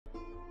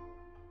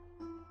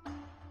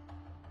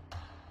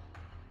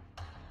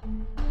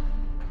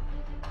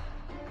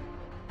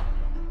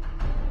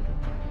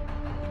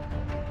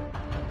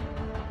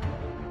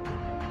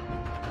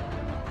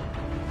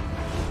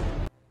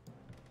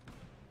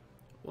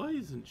Why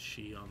isn't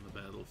she on the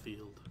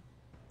battlefield?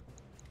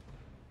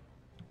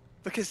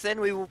 Because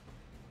then we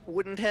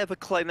wouldn't have a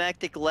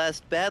climactic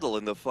last battle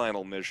in the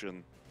final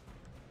mission.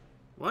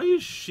 Why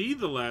is she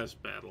the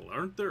last battle?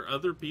 Aren't there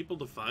other people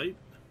to fight?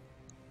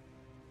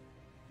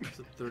 It's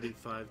a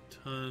 35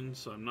 ton,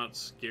 so I'm not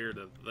scared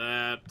of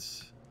that.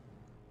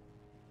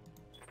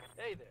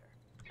 Hey there.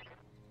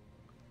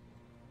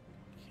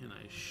 Can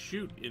I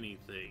shoot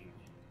anything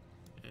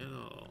at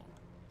all?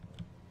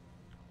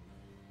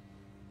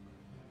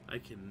 I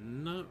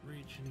cannot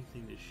reach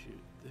anything to shoot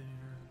there.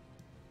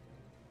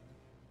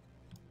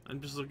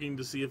 I'm just looking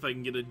to see if I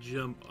can get a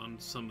jump on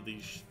some of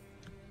these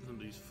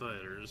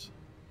fighters.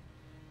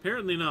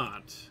 Apparently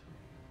not.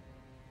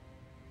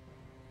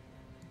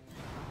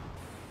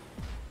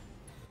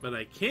 But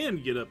I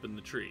can get up in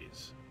the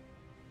trees.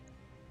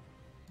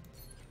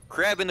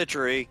 Crab in a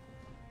tree.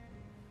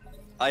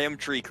 I am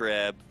tree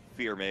crab.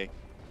 Fear me.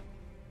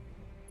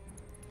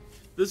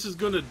 This is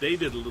gonna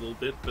date it a little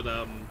bit,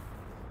 but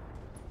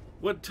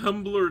what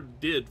Tumblr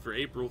did for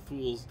April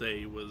Fool's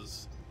Day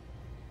was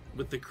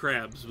with the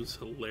crabs was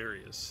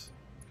hilarious.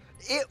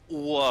 It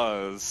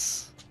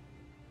was.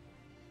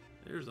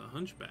 There's a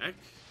hunchback.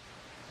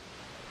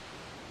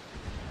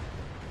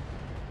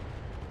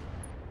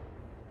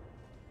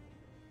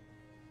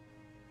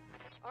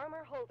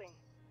 Armor holding.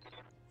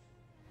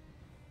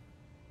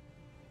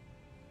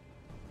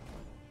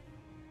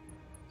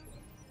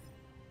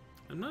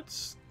 I'm not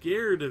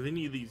scared of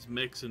any of these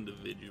mechs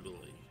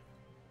individually.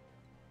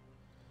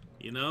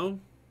 You know?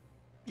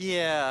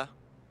 Yeah.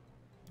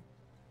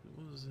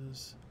 What was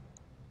this?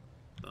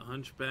 The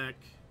hunchback.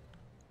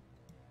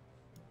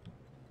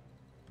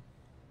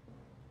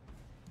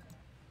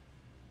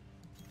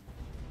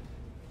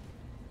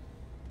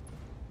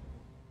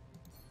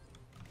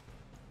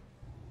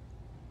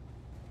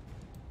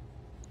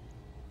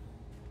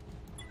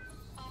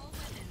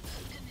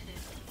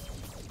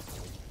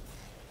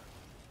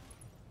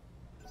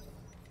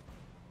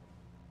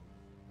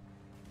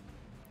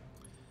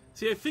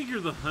 See, I figure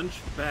the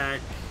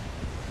hunchback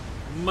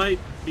might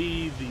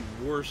be the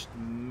worst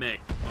mech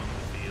on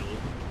the field.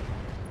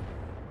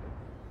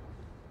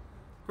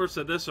 Of course,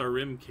 that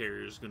SRM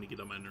carrier is going to get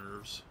on my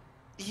nerves.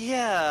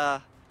 Yeah.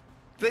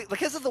 But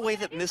because of the way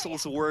that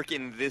missiles work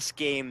in this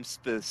game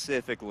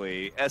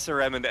specifically,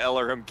 SRM and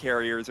LRM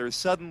carriers are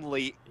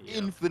suddenly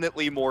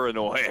infinitely more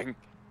annoying.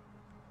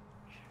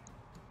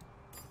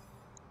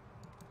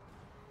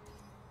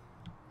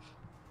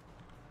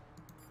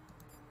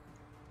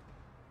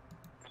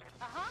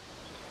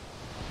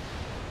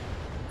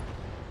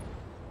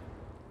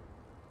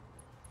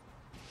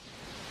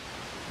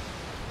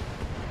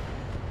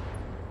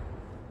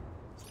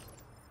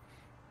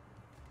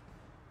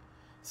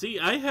 See,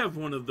 I have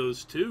one of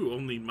those too,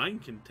 only mine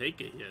can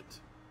take a hit.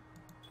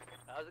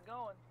 How's it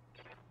going?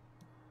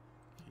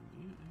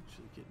 Can you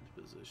actually get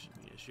into position?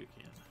 Yes, you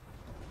can.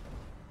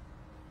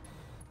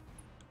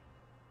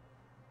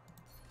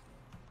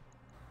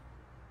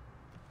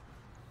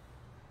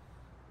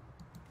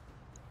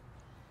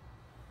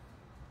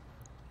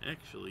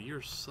 Actually,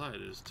 your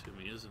side is to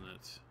me, isn't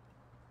it?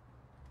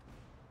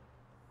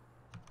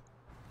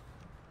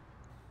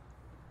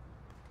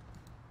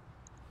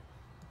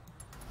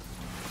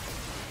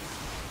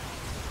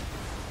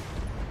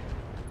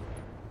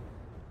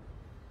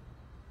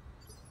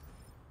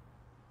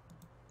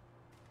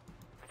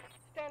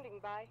 Standing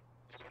by.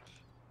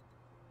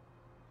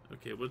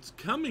 Okay, what's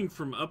coming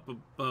from up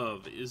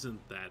above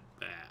isn't that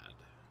bad.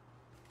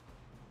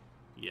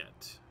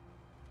 Yet.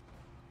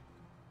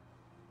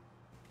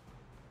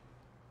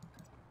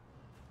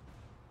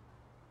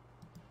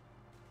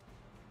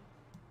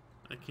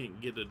 I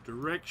can't get a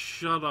direct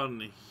shot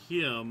on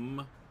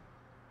him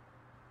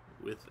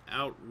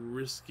without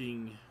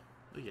risking...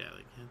 Oh yeah,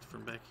 like it's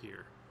from back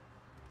here.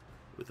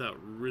 Without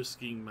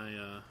risking my,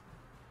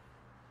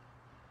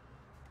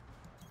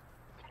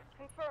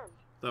 Confirmed.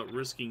 without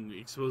risking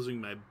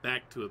exposing my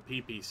back to a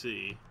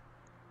PPC.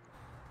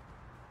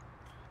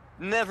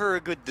 Never a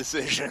good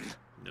decision.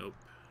 Nope.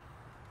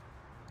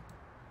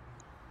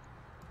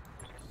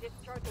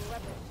 Discharging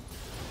weapon.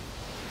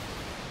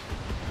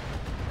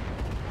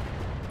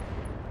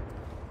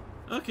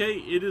 Okay,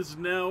 it is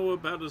now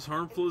about as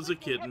harmful as a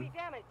kitten. Heavy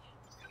damage.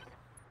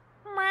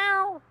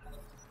 Meow.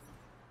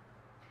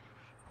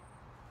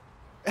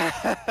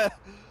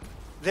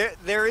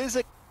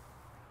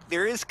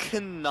 there is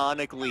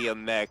canonically a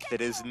mech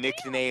that is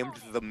nicknamed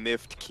the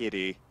Miffed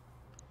Kitty.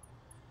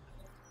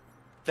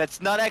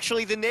 That's not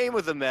actually the name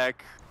of the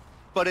mech,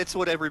 but it's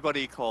what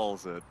everybody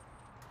calls it.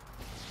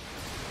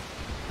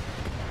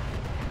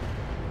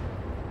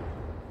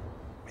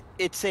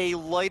 It's a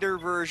lighter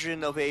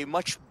version of a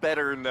much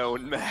better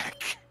known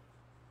mech.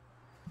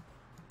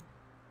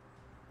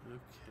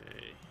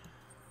 Okay.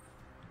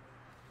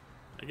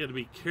 I gotta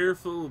be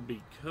careful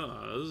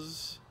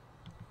because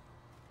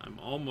I'm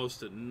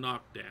almost at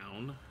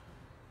knockdown.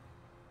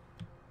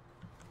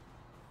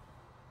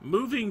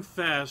 Moving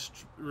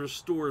fast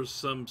restores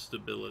some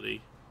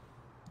stability.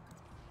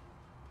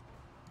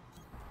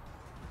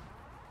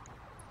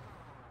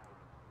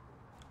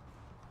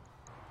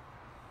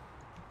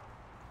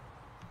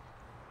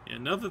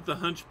 And now that the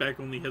Hunchback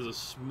only has a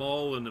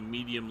small and a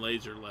medium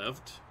laser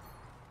left,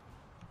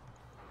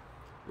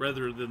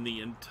 rather than the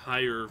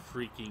entire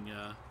freaking,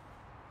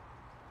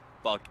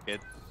 Bucket.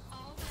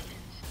 All weapons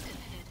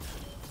emitted.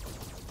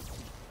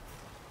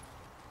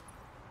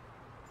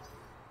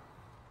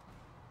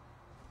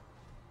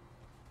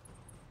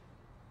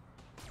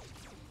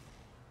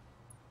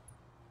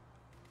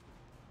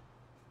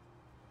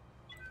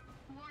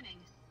 Warning.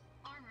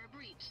 Armor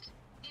breached.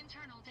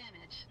 Internal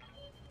damage.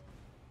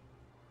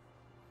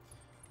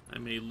 I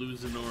may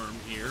lose an arm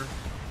here.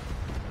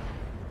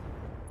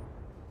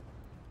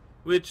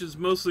 Which is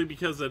mostly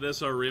because that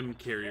SRM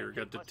carrier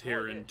got to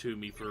tear into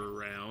me for a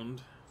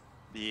round.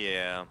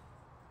 Yeah.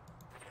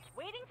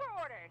 Waiting for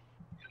orders.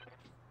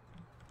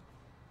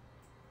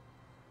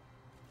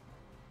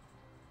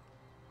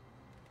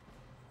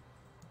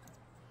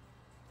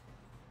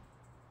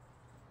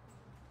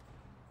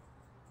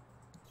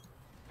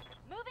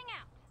 Moving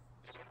out.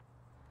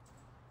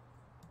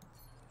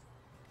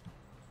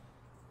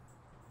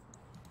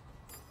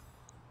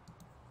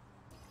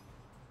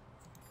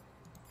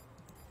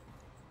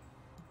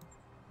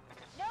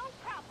 No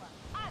problem.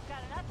 I've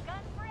got enough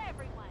guns for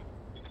everyone.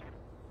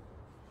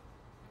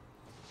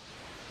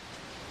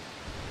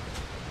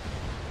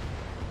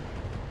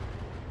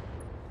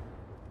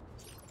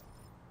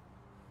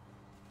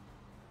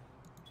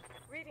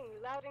 Reading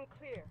you loud and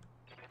clear.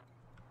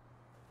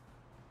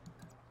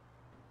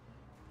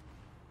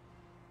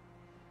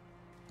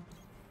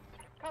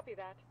 Copy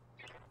that.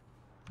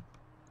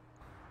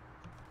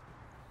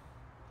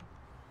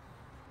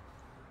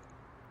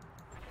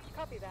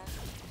 Copy that.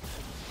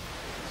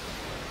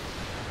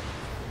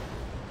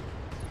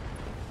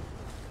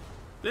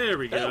 There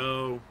we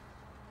go.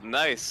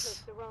 Nice.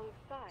 Chose the wrong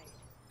side.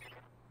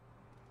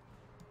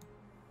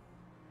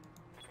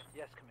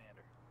 Yes,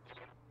 Commander.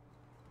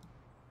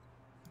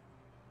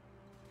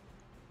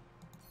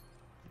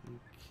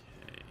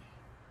 Okay.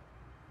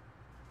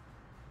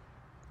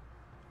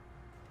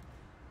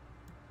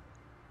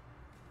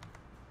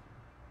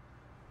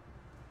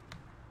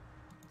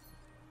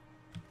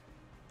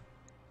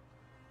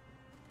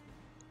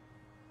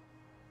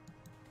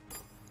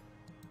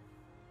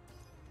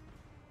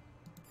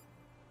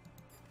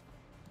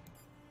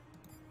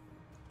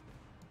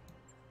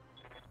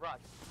 Roger.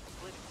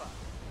 Split fire.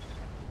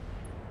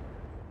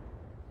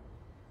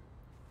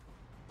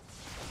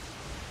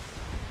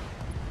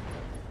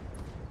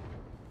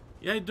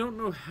 Yeah, I don't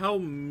know how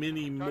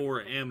many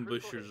more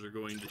ambushers are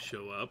going to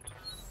show up.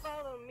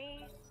 Follow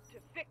me to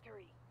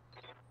victory.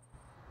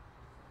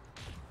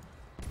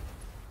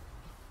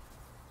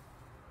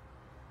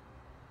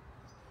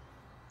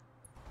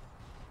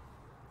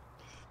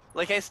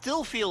 Like, I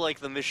still feel like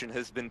the mission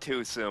has been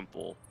too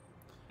simple.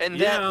 And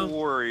Yeah. that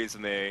worries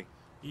me.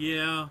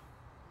 Yeah.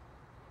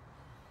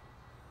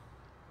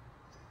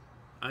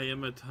 I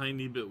am a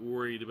tiny bit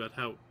worried about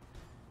how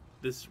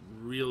this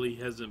really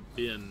hasn't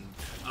been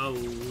a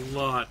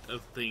lot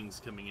of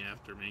things coming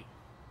after me.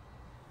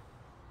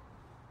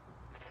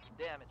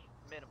 Damage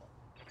minimal.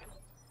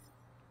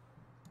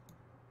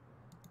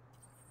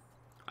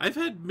 I've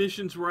had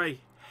missions where I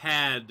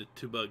had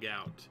to bug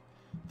out.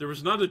 There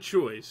was not a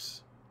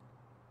choice.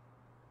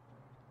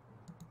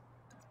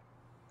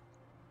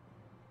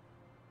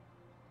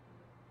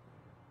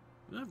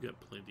 I've got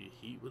plenty of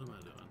heat. What am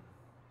I doing?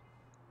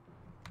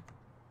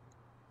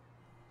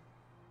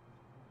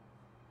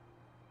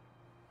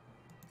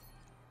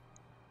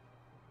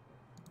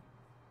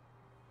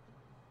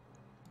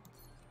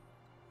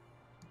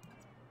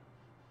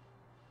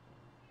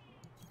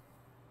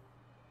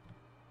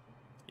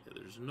 Yeah,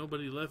 there's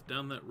nobody left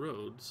down that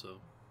road, so...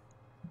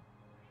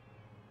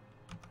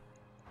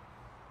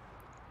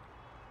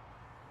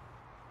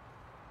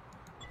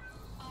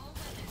 All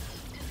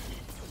weapons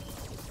emitted.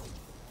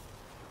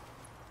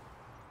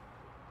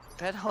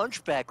 That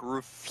Hunchback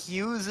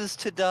refuses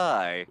to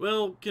die.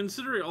 Well,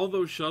 considering all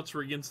those shots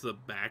were against the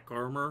back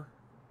armor,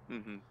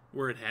 Mm-hmm.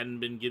 where it hadn't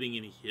been getting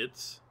any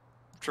hits.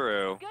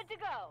 True. Good to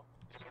go.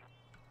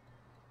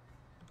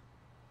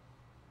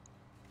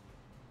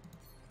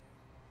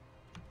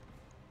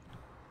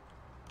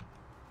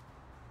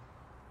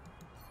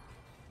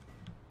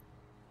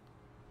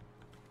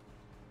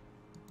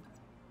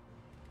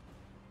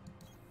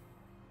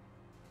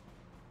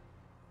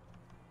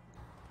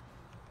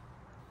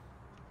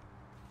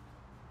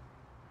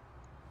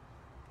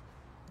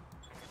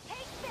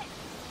 Take this.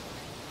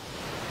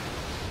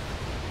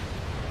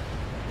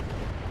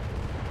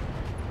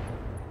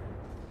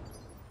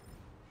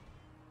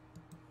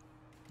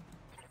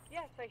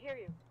 Yes, I hear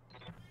you.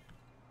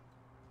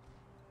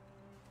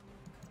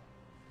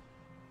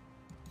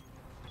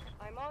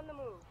 I'm on the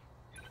move.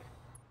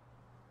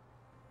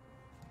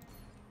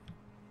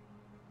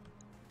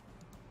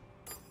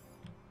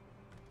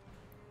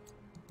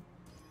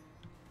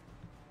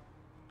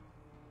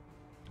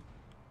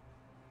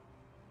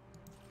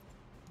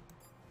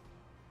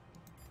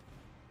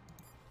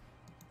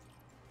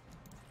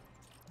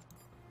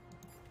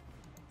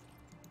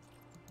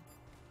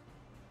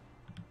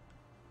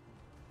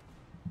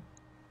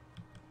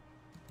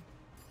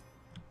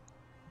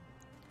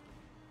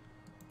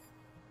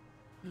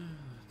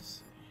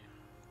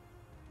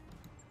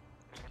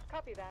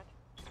 Copy that.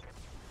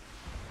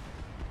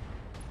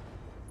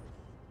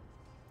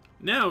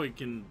 Now it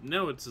can.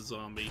 Now it's a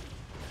zombie.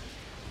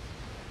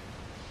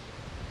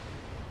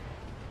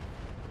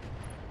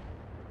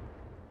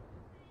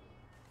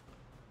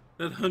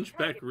 That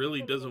hunchback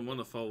really doesn't want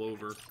to fall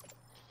over.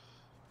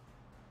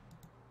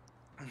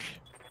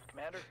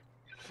 Commander?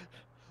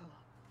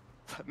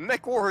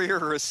 Mech Warrior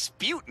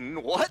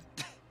Rasputin? What?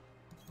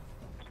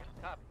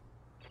 Copy.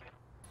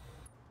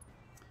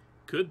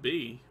 Could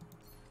be.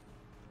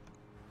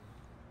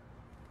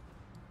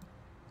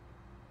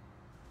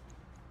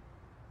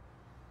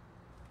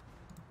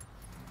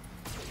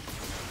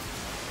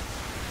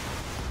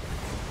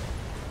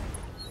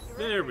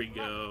 There we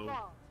go.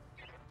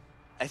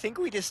 I think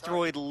we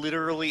destroyed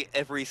literally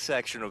every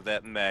section of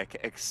that mech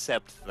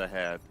except the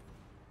head.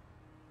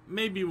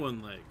 Maybe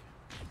one leg.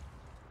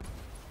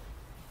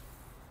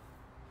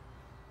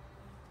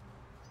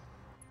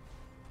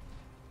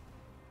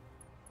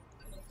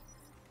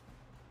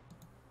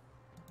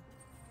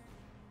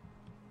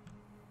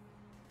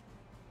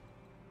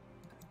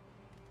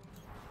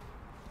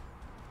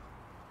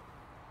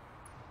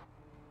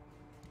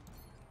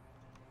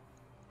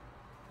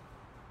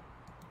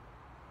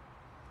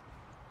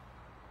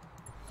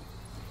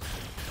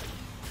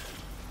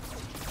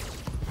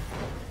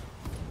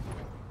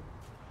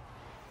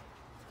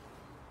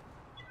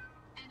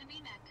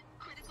 Enemy mech.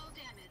 Critical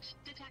damage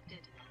detected.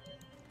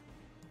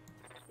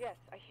 Yes,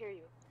 I hear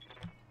you.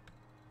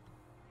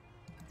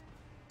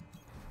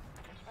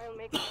 I'll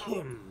make it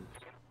happen.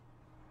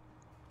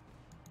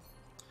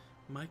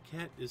 My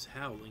cat is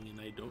howling and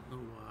I don't know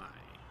why.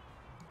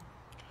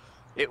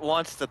 It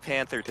wants the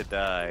panther to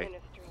die.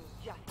 Administering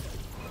justice.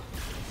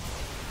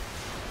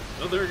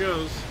 Oh, there it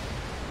goes.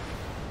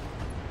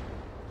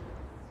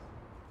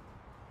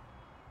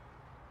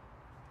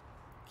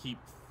 Keep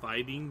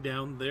fighting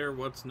down there.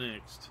 What's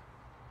next?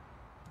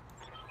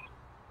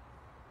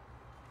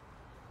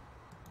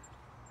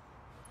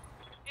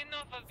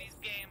 Enough of these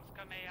games,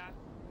 Kamea.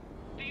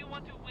 Do you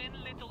want to win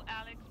little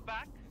Alex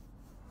back?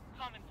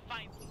 Come and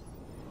find me.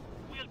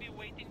 We'll be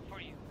waiting for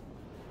you.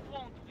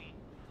 Won't we,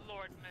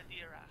 Lord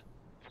Madeira?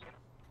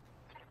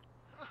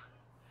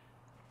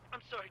 I'm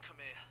sorry,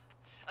 Kamea.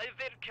 I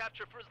evaded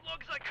capture for as long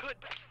as I could,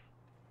 but...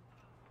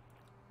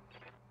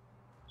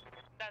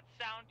 That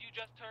sound you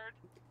just heard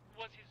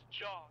was his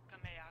jaw,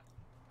 Kamea.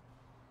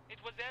 It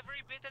was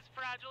every bit as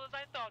fragile as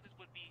I thought it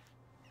would be.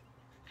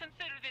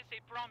 Consider this a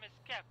promise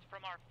kept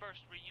from our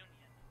first reunion.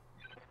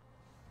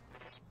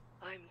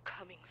 I'm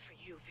coming for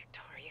you,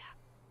 Victoria.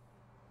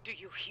 Do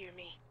you hear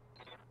me?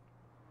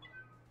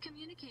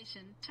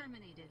 Communication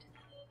terminated.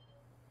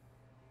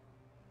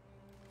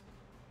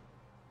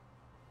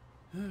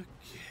 Okay.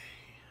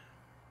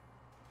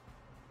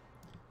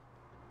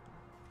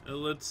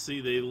 Let's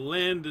see. They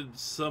landed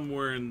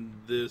somewhere in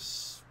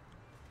this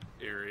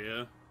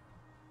area.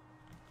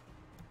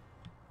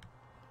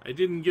 I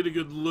didn't get a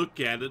good look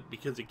at it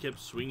because it kept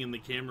swinging the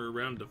camera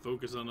around to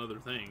focus on other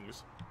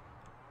things.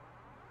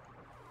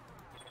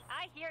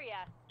 I hear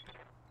ya.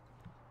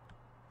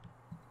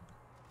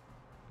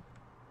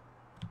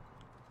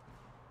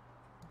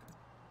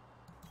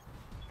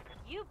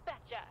 You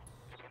betcha.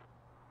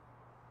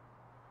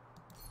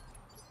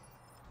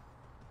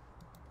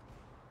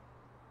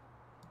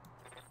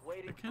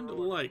 Waiting I kind for of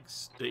orders. like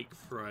steak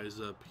fries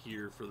up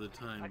here for the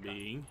time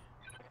being.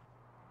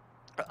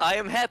 I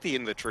am happy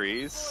in the For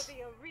trees.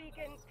 the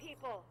Oregon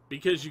people.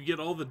 Because you get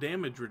all the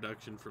damage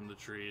reduction from the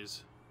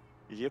trees.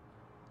 Yep.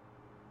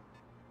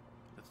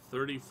 A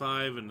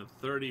 35 and a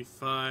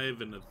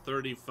 35 and a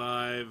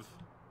 35.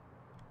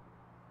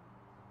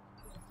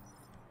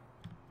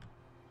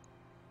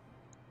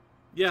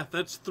 Yeah,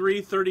 that's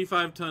 3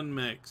 35-ton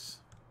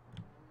mechs.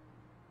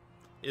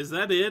 Is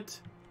that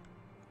it?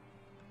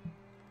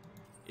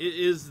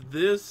 Is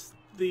this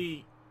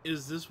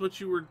what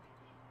you were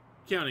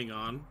counting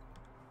on?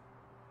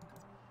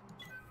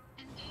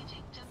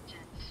 Engaging jump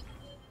jets.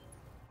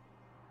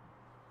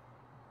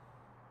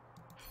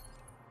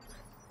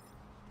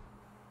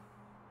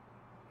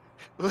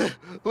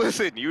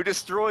 Listen, you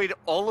destroyed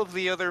all of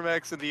the other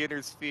mechs in the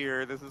inner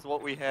sphere. This is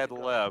what we had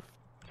left.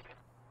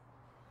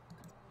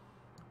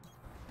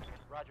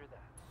 Roger that.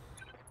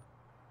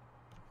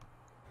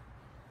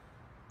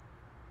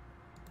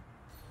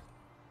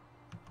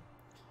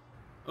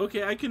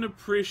 Okay, I can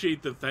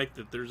appreciate the fact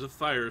that there's a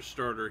fire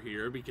starter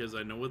here because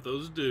I know what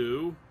those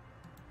do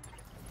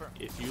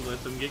if you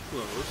let them get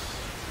close.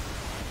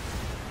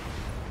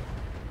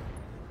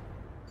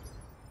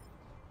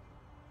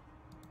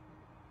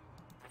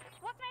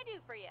 What can I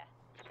do for you?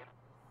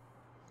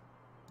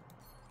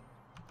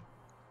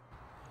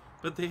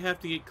 But they have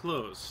to get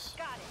close.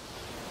 Got it.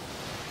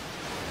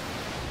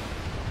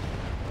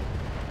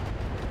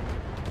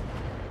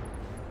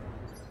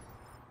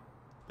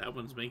 That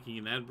one's making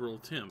an admirable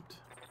attempt.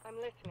 I'm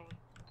listening.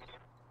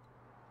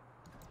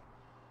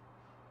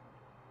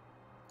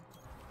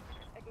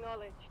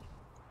 Acknowledged.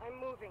 I'm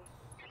moving.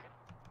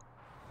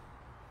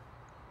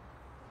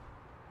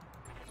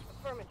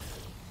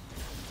 Affirmative.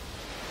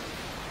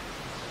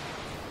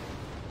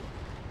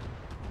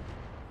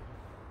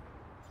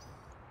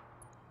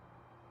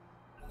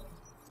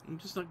 I'm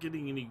just not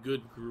getting any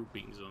good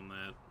groupings on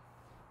that.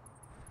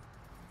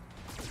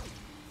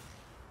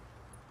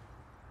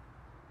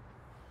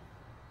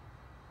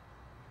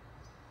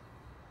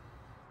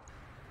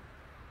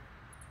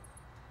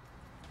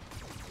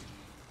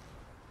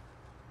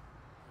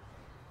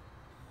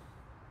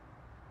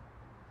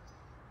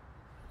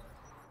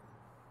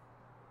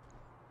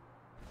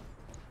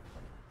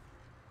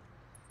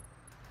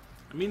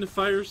 I mean, the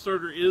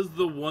Firestarter is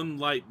the one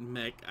light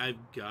mech I've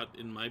got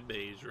in my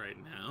bays right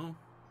now.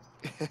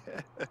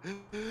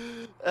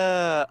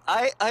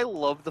 I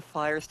love the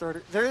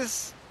Firestarter.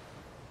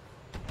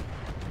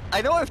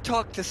 I know I've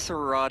talked to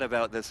Sarat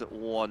about this at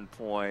one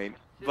point,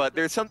 but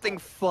there's something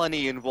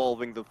funny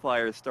involving the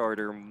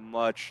Firestarter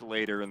much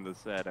later in the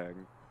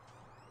setting.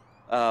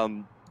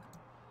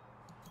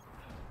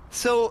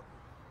 So,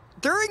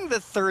 during the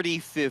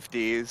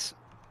 3050s,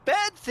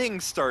 bad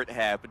things start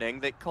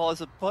happening that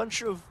cause a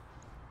bunch of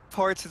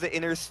parts of the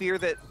inner sphere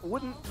that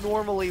wouldn't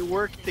normally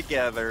work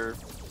together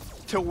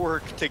to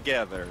work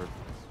together.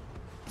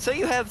 So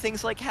you have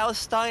things like House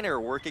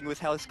Steiner working with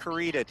House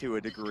Kurita to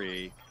a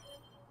degree.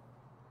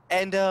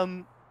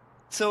 And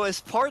so as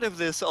part of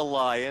this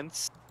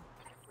alliance,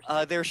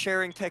 they're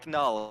sharing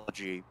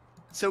technology.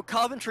 So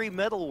Coventry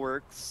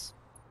Metalworks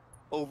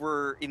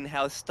over in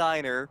House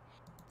Steiner,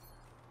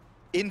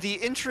 in the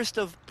interest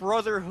of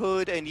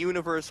brotherhood and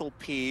universal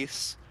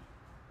peace,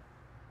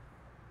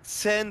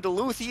 send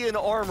Luthian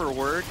Armor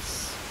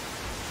Works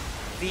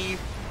the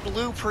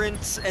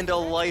blueprints and a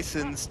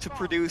license to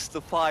produce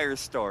the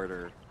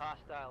Firestarter.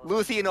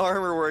 Luthian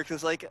Armor Works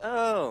is like,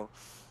 oh,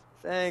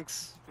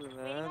 thanks for Waiting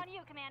that. on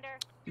you,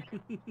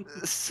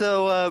 Commander.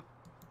 So,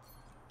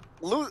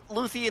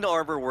 Luthian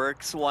Armor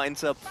Works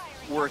winds up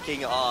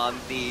working on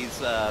these,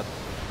 a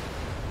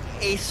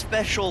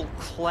special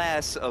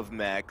class of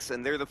mechs,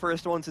 and they're the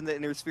first ones in the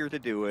Inner Sphere to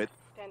do it.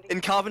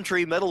 And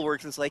Coventry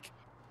Metalworks is like,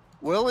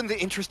 well, in the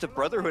interest of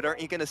brotherhood,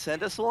 aren't you going to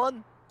send us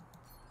one?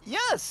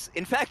 Yes!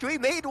 In fact, we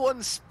made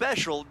one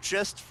special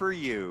just for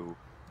you.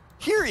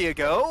 Here you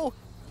go!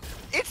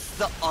 It's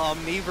the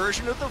Omni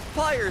version of the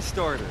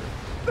Firestarter.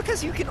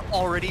 Because you can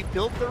already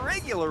build the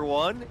regular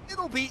one,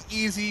 it'll be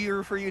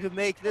easier for you to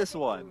make this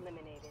one.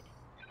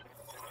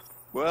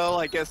 Well,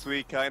 I guess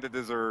we kind of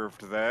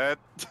deserved that.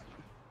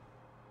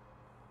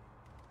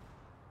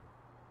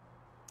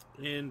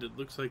 And it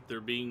looks like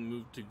they're being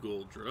moved to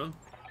Goldra.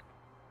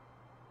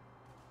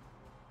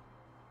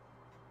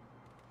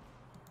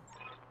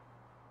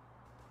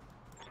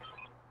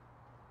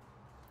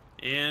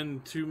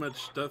 And too much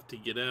stuff to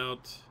get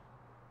out.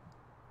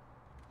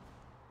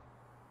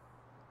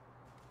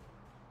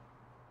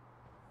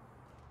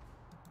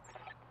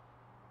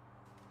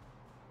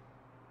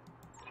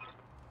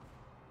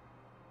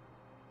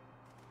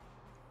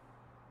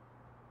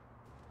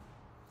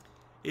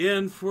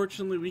 And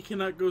fortunately, we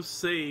cannot go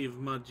save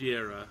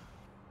Majera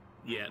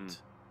yet.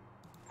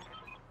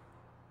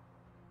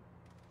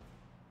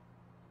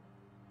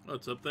 Oh,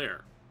 it's up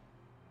there.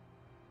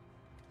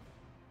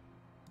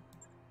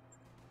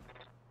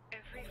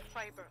 Every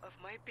fiber of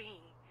my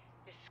being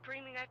is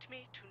screaming at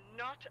me to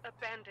not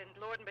abandon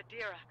Lord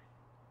Madeira.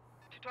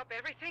 To drop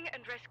everything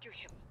and rescue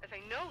him, as I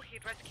know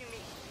he'd rescue me.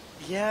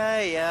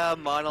 Yeah,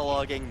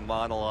 monologuing,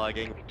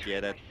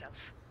 get it. Myself.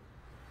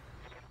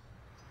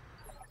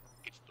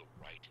 It's the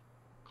right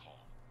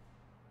call,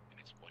 and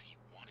it's what he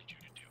wanted you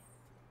to do.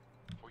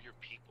 For your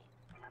people.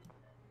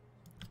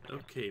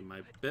 Okay,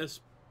 my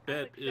best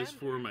bet is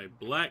for my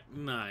Black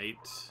Knight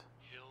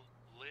He'll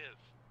live.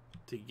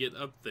 to get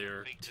up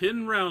there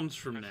 10 rounds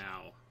from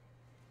now.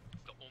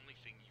 It's the only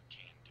thing you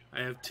can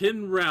do. I have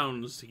 10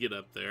 rounds to get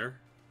up there.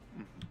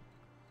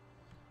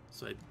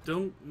 So I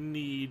don't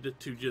need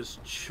to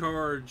just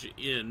charge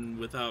in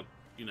without,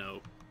 you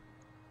know...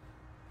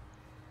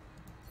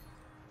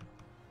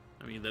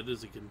 I mean, that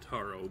is a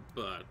Kintaro,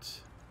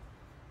 but...